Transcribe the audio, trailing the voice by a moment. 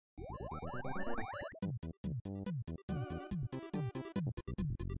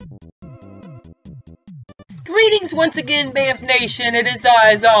Greetings once again, Banff Nation. It is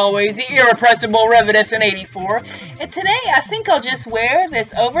I, as always, the irrepressible Revidus 84. And today I think I'll just wear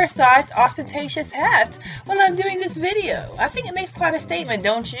this oversized, ostentatious hat while I'm doing this video. I think it makes quite a statement,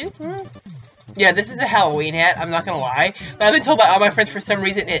 don't you? Yeah, this is a Halloween hat, I'm not gonna lie. But I've been told by all my friends for some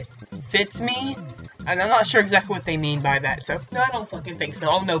reason it fits me. And I'm not sure exactly what they mean by that, so no, I don't fucking think so.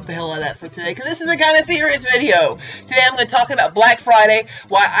 I'll note the hell out of that for today, because this is a kind of serious video. Today I'm going to talk about Black Friday,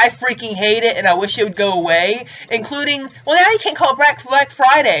 why I freaking hate it and I wish it would go away, including, well, now you can't call it Black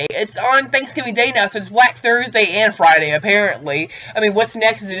Friday. It's on Thanksgiving Day now, so it's Black Thursday and Friday, apparently. I mean, what's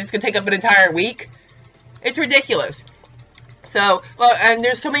next? Is it just going to take up an entire week? It's ridiculous. So, well, and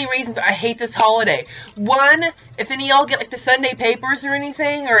there's so many reasons I hate this holiday. One, if any of y'all get like the Sunday papers or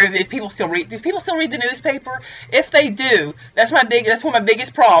anything, or if people still read, do people still read the newspaper? If they do, that's one of my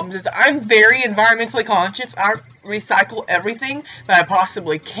biggest problems, is I'm very environmentally conscious. I recycle everything that I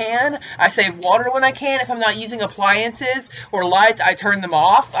possibly can. I save water when I can. If I'm not using appliances or lights, I turn them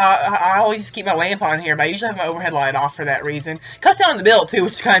off. I always just keep my lamp on here, but I usually have my overhead light off for that reason. Cuts down on the bill too,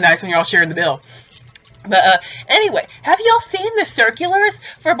 which is kind of nice when you're all sharing the bill. But, anyway, have y'all seen the circulars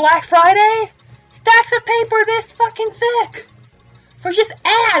for Black Friday? Stacks of paper this fucking thick. For just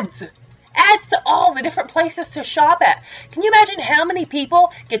ads. Ads to all the different places to shop at. Can you imagine how many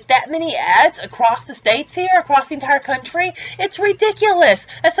people get that many ads across the states here, across the entire country? It's ridiculous.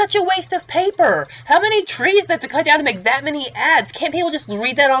 That's such a waste of paper. How many trees do they have to cut down to make that many ads? Can't people just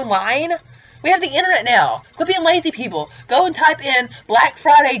read that online? We have the internet now. Quit being lazy, people. Go and type in Black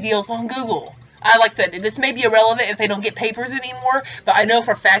Friday deals on Google. Like I said, this may be irrelevant if they don't get papers anymore, but I know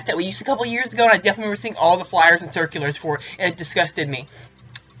for a fact that we used a couple years ago, and I definitely remember seeing all the flyers and circulars for it, and it disgusted me.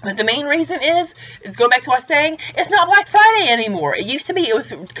 But the main reason is going back to what I was saying, it's not Black Friday anymore. It used to be, it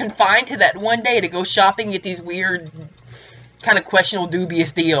was confined to that one day to go shopping and get these weird, kind of questionable,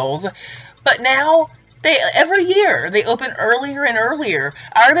 dubious deals. It now, every year, they open earlier and earlier.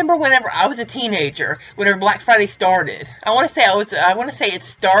 I remember whenever I was a teenager, whenever Black Friday started. I want to say it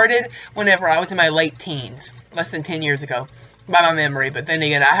started whenever I was in my late teens, less than 10 years ago, by my memory. But then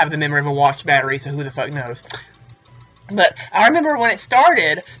again, I have the memory of a watch battery, so who the fuck knows. But I remember when it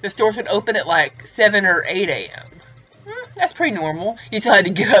started, the stores would open at like 7 or 8 a.m. That's pretty normal. You still had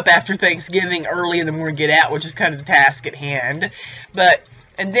to get up after Thanksgiving early in the morning, get out, which is kind of the task at hand.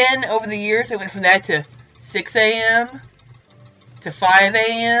 And then, over the years, it went from that to 6 a.m., to 5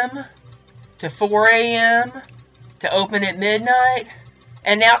 a.m., to 4 a.m., to open at midnight,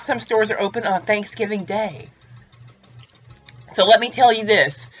 and now some stores are open on Thanksgiving Day. So let me tell you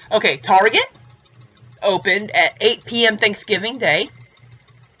this. Okay, Target opened at 8 p.m. Thanksgiving Day.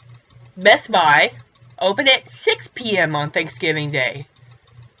 Best Buy opened at 6 p.m. on Thanksgiving Day.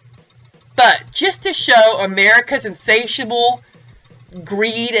 But, just to show America's insatiable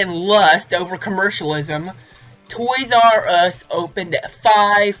greed and lust over commercialism, Toys R Us opened at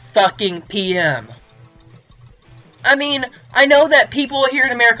 5 fucking p.m. I mean, I know that people here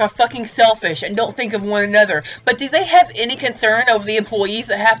in America are fucking selfish and don't think of one another, but do they have any concern over the employees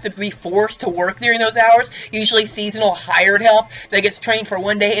that have to be forced to work during those hours? Usually seasonal hired help that gets trained for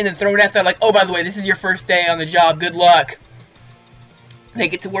one day and then thrown out there like, oh, by the way, this is your first day on the job, good luck. They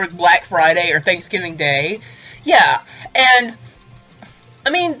get to work Black Friday or Thanksgiving Day. Yeah, and I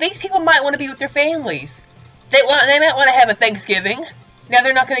mean, these people might want to be with their families. They might want to have a Thanksgiving. Now,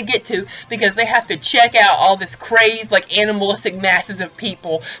 they're not going to get to because they have to check out all this crazed, like, animalistic masses of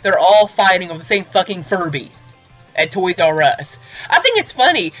people that are all fighting over the same fucking Furby at Toys R Us. I think it's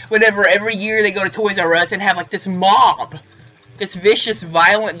funny whenever every year they go to Toys R Us and have, like, this mob. This vicious,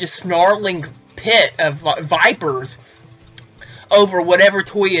 violent, just snarling pit of vipers over whatever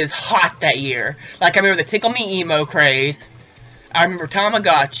toy is hot that year. Like, I remember the Tickle Me Emo craze. I remember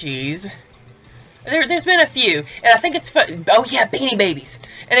Tamagotchis. There's been a few, and I think it's fun. Oh yeah, Beanie Babies.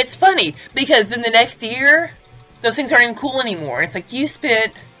 And it's funny, because then the next year, those things aren't even cool anymore. It's like, you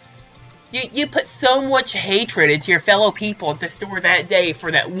put so much hatred into your fellow people at the store that day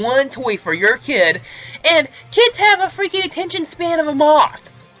for that one toy for your kid, and kids have a freaking attention span of a moth.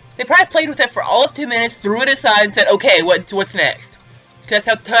 They probably played with it for all of 2 minutes, threw it aside, and said, okay, what's next? Because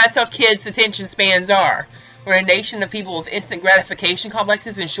that's how kids' attention spans are. We're a nation of people with instant gratification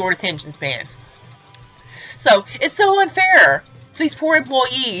complexes and short attention spans. So, it's so unfair to these poor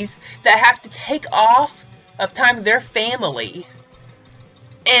employees that have to take off of time with their family.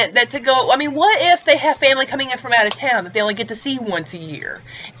 And that to go, I mean, what if they have family coming in from out of town that they only get to see once a year?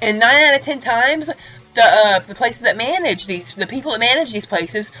 And 9 out of 10 times, the places that manage the people that manage these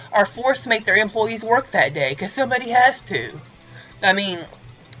places are forced to make their employees work that day, because somebody has to. I mean,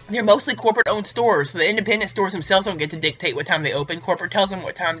 They're mostly corporate-owned stores, so the independent stores themselves don't get to dictate what time they open. Corporate tells them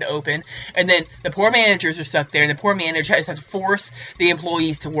what time to open, and then the poor managers are stuck there, and the poor manager has to force the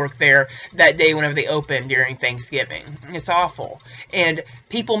employees to work there that day whenever they open during Thanksgiving. It's awful, and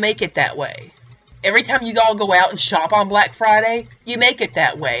people make it that way. Every time you all go out and shop on Black Friday, you make it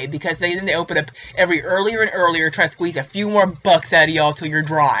that way, because then they open up every earlier and earlier, try to squeeze a few more bucks out of y'all till you're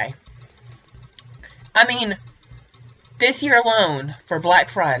dry. I mean, this year alone, for Black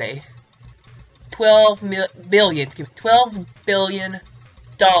Friday, $12 billion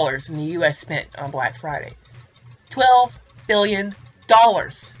in the U.S. spent on Black Friday. $12 billion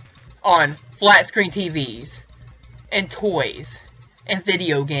on flat screen TVs, and toys, and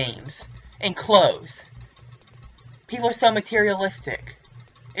video games, and clothes. People are so materialistic.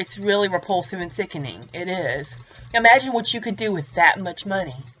 It's really repulsive and sickening. It is. Imagine what you could do with that much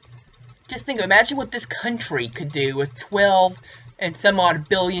money. Just think, imagine what this country could do with $12 and some odd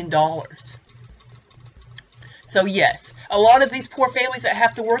billion. So yes, a lot of these poor families that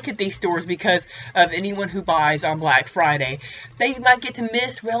have to work at these stores because of anyone who buys on Black Friday, they might get to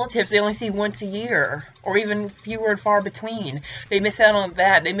miss relatives they only see once a year, or even fewer and far between. They miss out on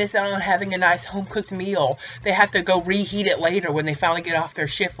that. They miss out on having a nice home-cooked meal. They have to go reheat it later when they finally get off their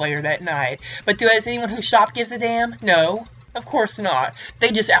shift later that night. But does anyone who shop gives a damn? No. Of course not.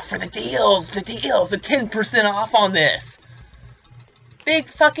 They just out for the deals, the 10% off on this. Big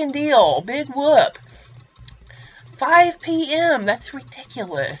fucking deal. Big whoop. 5 p.m. That's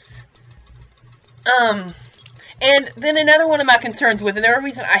ridiculous. And then another one of my concerns with it, another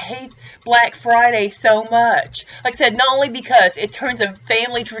reason I hate Black Friday so much. Like I said, not only because it turns a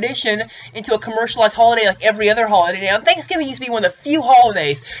family tradition into a commercialized holiday like every other holiday. Now, Thanksgiving used to be one of the few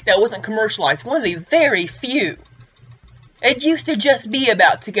holidays that wasn't commercialized. One of the very few. It used to just be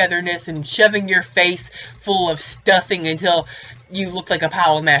about togetherness and shoving your face full of stuffing until you look like a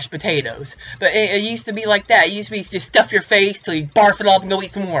pile of mashed potatoes. But it used to be like that. It used to be just stuff your face till you barf it up and go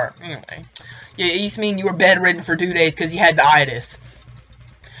eat some more. Anyway, it used to mean you were bedridden for 2 days because you had the itis.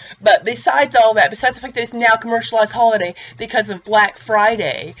 But besides all that, besides the fact that it's now a commercialized holiday because of Black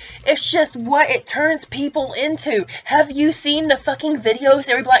Friday, it's just what it turns people into. Have you seen the fucking videos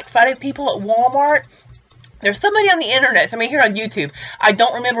every Black Friday of people at Walmart? There's somebody on the internet, somebody here on YouTube. I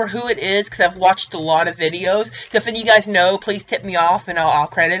don't remember who it is because I've watched a lot of videos. So if any of you guys know, please tip me off and I'll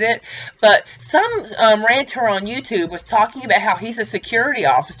credit it. But some ranter on YouTube was talking about how he's a security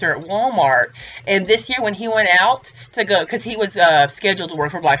officer at Walmart. And this year when he went out to go, because he was scheduled to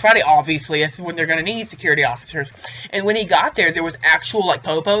work for Black Friday, obviously, that's when they're going to need security officers. And when he got there was actual, like,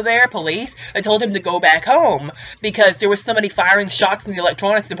 popo there, police, that told him to go back home because there was somebody firing shots in the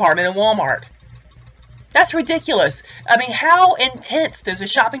electronics department at Walmart. That's ridiculous. I mean, how intense does a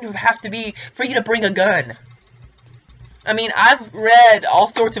shopping trip have to be for you to bring a gun? I mean, I've read all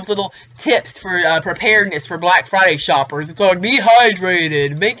sorts of little tips for preparedness for Black Friday shoppers. It's like, be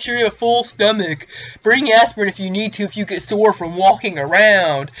hydrated, make sure you have a full stomach, bring aspirin if you need to if you get sore from walking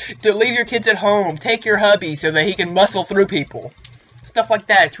around, leave your kids at home, take your hubby so that he can muscle through people. Stuff like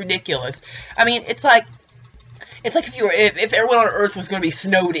that. It's ridiculous. I mean, it's like if everyone on Earth was going to be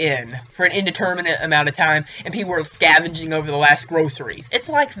snowed in for an indeterminate amount of time and people were scavenging over the last groceries. It's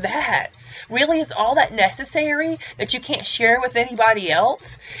like that. Really, is all that necessary that you can't share with anybody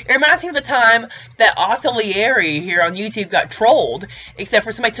else? It reminds me of the time that Oscilieri here on YouTube got trolled, except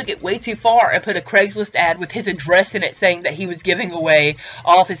for somebody took it way too far and put a Craigslist ad with his address in it saying that he was giving away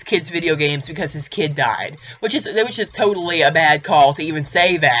all of his kids' video games because his kid died. Which was just totally a bad call to even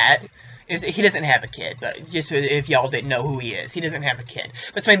say that. He doesn't have a kid, but just if y'all didn't know who he is, he doesn't have a kid.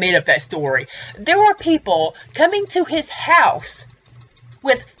 But somebody made up that story. There were people coming to his house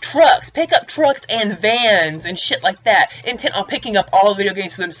with trucks, pickup trucks and vans and shit like that, intent on picking up all the video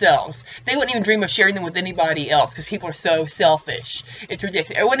games for themselves. They wouldn't even dream of sharing them with anybody else because people are so selfish. It's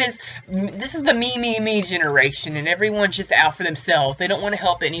ridiculous. This is the me generation, and everyone's just out for themselves. They don't want to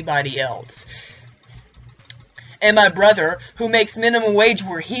help anybody else. And my brother, who makes minimum wage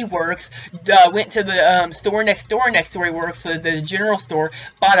where he works, went to the store next door where he works, so the general store,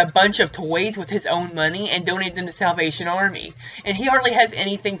 bought a bunch of toys with his own money and donated them to Salvation Army. And he hardly has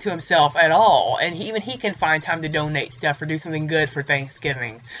anything to himself at all. And even he can find time to donate stuff or do something good for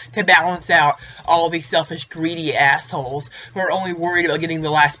Thanksgiving to balance out all these selfish, greedy assholes who are only worried about getting the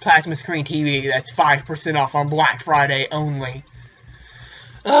last plasma screen TV that's 5% off on Black Friday only.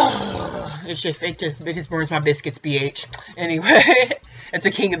 Ugh, it just burns my biscuits, BH. Anyway, it's a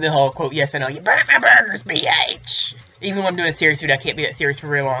King of the Hill quote. Yes, I know. You burn my burgers, BH. Even when I'm doing a serious video, I can't be that serious for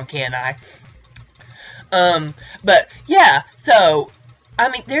very long, can I? But, yeah, so, I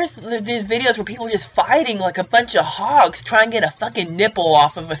mean, there's videos where people are just fighting like a bunch of hogs trying to get a fucking nipple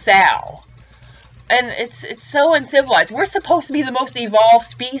off of a sow. And it's so uncivilized. We're supposed to be the most evolved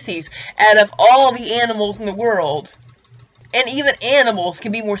species out of all the animals in the world. And even animals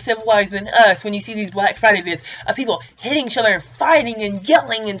can be more civilized than us when you see these Black Friday videos of people hitting each other and fighting and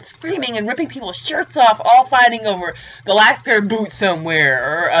yelling and screaming and ripping people's shirts off, all fighting over the last pair of boots somewhere,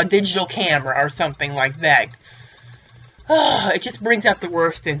 or a digital camera or something like that. It just brings out the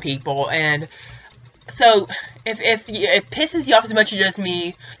worst in people. And so, if it pisses you off as much as it does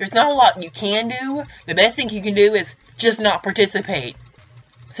me, there's not a lot you can do. The best thing you can do is just not participate.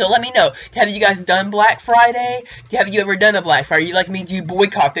 So let me know, have you guys done Black Friday? Have you ever done a Black Friday? You like me, do you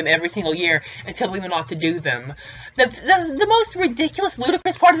boycott them every single year and tell people not to do them? The most ridiculous,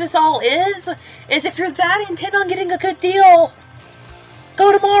 ludicrous part of this all is if you're that intent on getting a good deal,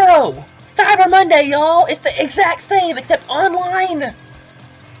 go tomorrow. Cyber Monday, y'all. It's the exact same, except online.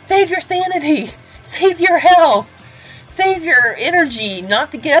 Save your sanity. Save your health. Save your energy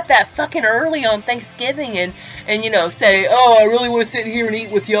not to get up that fucking early on Thanksgiving and you know, say, oh, I really want to sit here and eat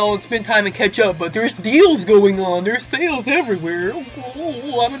with y'all and spend time and catch up, but there's deals going on, there's sales everywhere.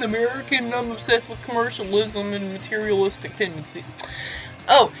 Oh, I'm an American and I'm obsessed with commercialism and materialistic tendencies.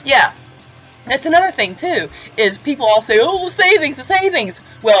 Oh, yeah. That's another thing, too, is people all say, oh, the savings.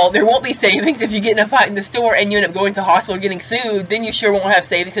 Well, there won't be savings if you get in a fight in the store and you end up going to the hospital or getting sued. Then you sure won't have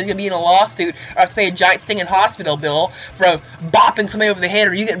savings because you'll be in a lawsuit or have to pay a giant stinging hospital bill from bopping somebody over the head,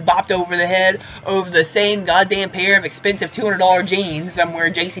 or you getting bopped over the head over the same goddamn pair of expensive $200 jeans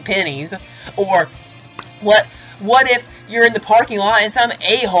somewhere, JCPenney's. Or what if you're in the parking lot and some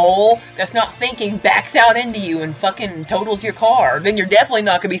a-hole that's not thinking backs out into you and fucking totals your car? Then you're definitely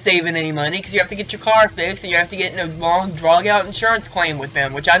not going to be saving any money because you have to get your car fixed and you have to get in a long, drag-out insurance claim with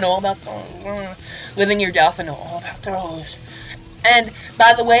them, which I know all about. Living near Dallas, I know all about those. And,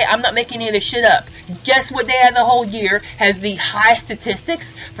 by the way, I'm not making any of this shit up. Guess what day of the whole year has the highest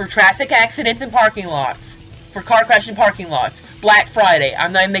statistics for traffic accidents in parking lots? For car crash in parking lots. Black Friday.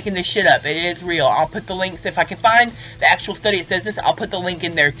 I'm not even making this shit up. It is real. I'll put the links. If I can find the actual study that says this, I'll put the link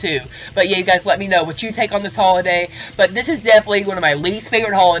in there too. But yeah, you guys let me know what you take on this holiday. But this is definitely one of my least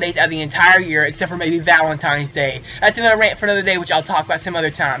favorite holidays of the entire year, except for maybe Valentine's Day. That's another rant for another day, which I'll talk about some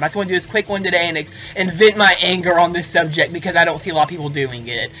other time. I just want to do this quick one today and vent my anger on this subject because I don't see a lot of people doing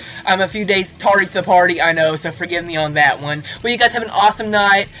it. I'm a few days tardy to the party, I know, so forgive me on that one. Well, you guys have an awesome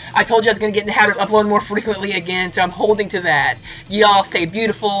night. I told you I was going to get in the habit of uploading more frequently again, so I'm holding to that. Y'all stay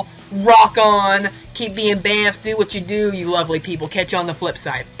beautiful, rock on, keep being BAMFs, do what you do, you lovely people. Catch you on the flip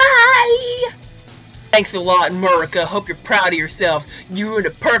side. Bye! Thanks a lot, America. Hope you're proud of yourselves. You ruined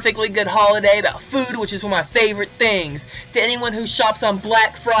a perfectly good holiday about food, which is one of my favorite things. To anyone who shops on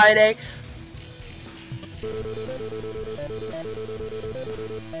Black Friday,